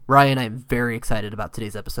Ryan, I'm very excited about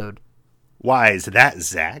today's episode. Why is that,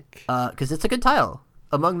 Zach? Because it's a good tile.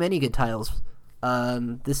 Among many good tiles.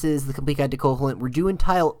 This is the Complete Guide to Koholint. We're doing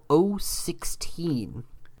tile O16.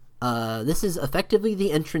 This is effectively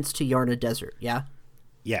the entrance to Yarna Desert, yeah?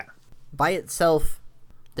 Yeah. By itself,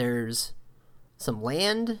 there's some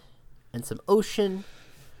land and some ocean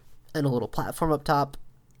and a little platform up top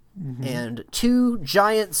and 2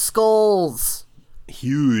 giant skulls.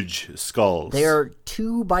 Huge skulls. They are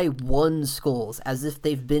 2x1 skulls, as if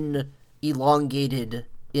they've been elongated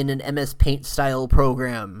in an MS Paint style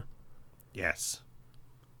program. Yes.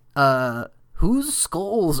 Whose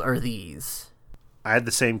skulls are these? I had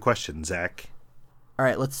the same question, Zach. All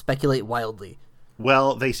right, let's speculate wildly.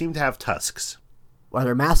 Well, they seem to have tusks. Are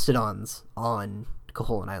there mastodons on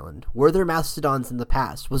Koholint Island? Were there mastodons in the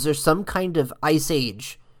past? Was there some kind of ice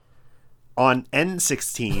age? On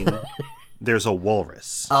N16, there's a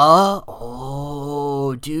walrus.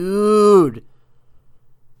 Oh, dude.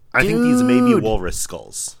 I think these may be walrus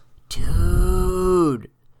skulls. Dude.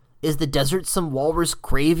 Is the desert some walrus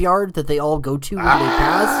graveyard that they all go to when they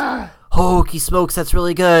pass? Hokey smokes, that's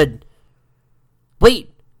really good.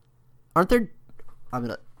 Wait. Aren't there...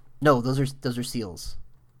 No, those are seals.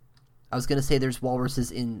 I was going to say there's walruses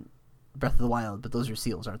in Breath of the Wild, but those are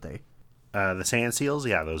seals, aren't they? The sand seals?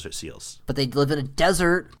 Yeah, those are seals. But they live in a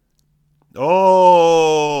desert.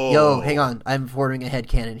 Oh! Yo, hang on. I'm forming a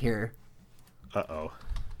headcanon here. Uh-oh.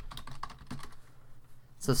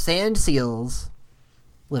 So sand seals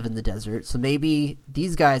live in the desert. So maybe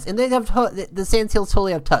these guys... And they have... The sand seals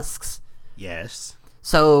totally have tusks. Yes.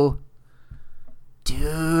 So...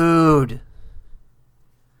 Dude...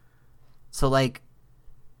 So, like...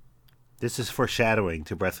 This is foreshadowing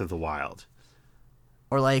to Breath of the Wild.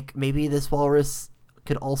 Or, like, maybe this walrus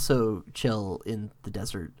could also chill in the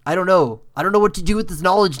desert. I don't know. I don't know what to do with this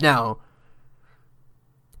knowledge now.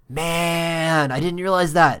 Man, I didn't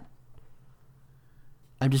realize that.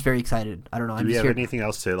 I'm just very excited. I don't know. Do we have anything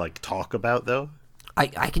else to, like, talk about, though? I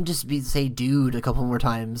can just say dude a couple more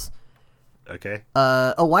times. Okay.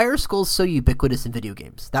 Why are skulls so ubiquitous in video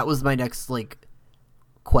games? That was my next, like...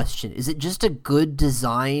 question. Is it just a good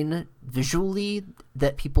design visually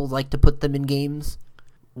that people like to put them in games?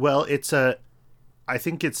 Well, I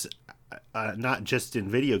think it's not just in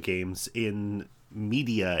video games, in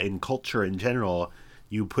media, in culture in general.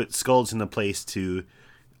 You put skulls in a place to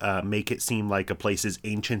make it seem like a place is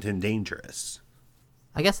ancient and dangerous.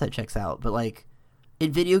 I guess that checks out, but like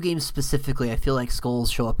in video games specifically, I feel like skulls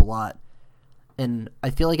show up a lot. And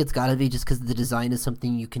I feel like it's gotta be just because the design is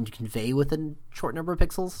something you can convey within a short number of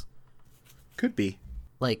pixels. Could be.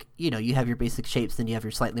 Like, you know, you have your basic shapes, then you have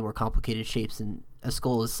your slightly more complicated shapes, and a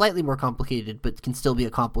skull is slightly more complicated, but can still be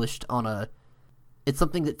accomplished on a... It's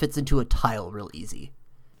something that fits into a tile real easy.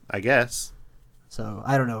 I guess. So,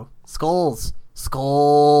 I don't know. Skulls!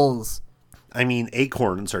 Skulls! I mean,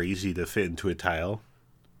 acorns are easy to fit into a tile.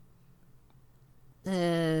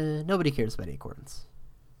 Nobody cares about acorns.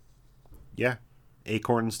 Yeah.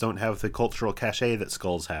 Acorns don't have the cultural cachet that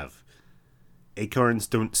skulls have. Acorns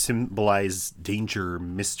don't symbolize danger,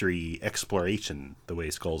 mystery, exploration the way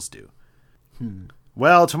skulls do.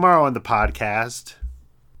 Well, tomorrow on the podcast,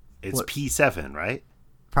 it's P7, right?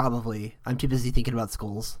 Probably. I'm too busy thinking about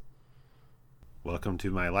skulls. Welcome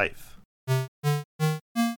to my life.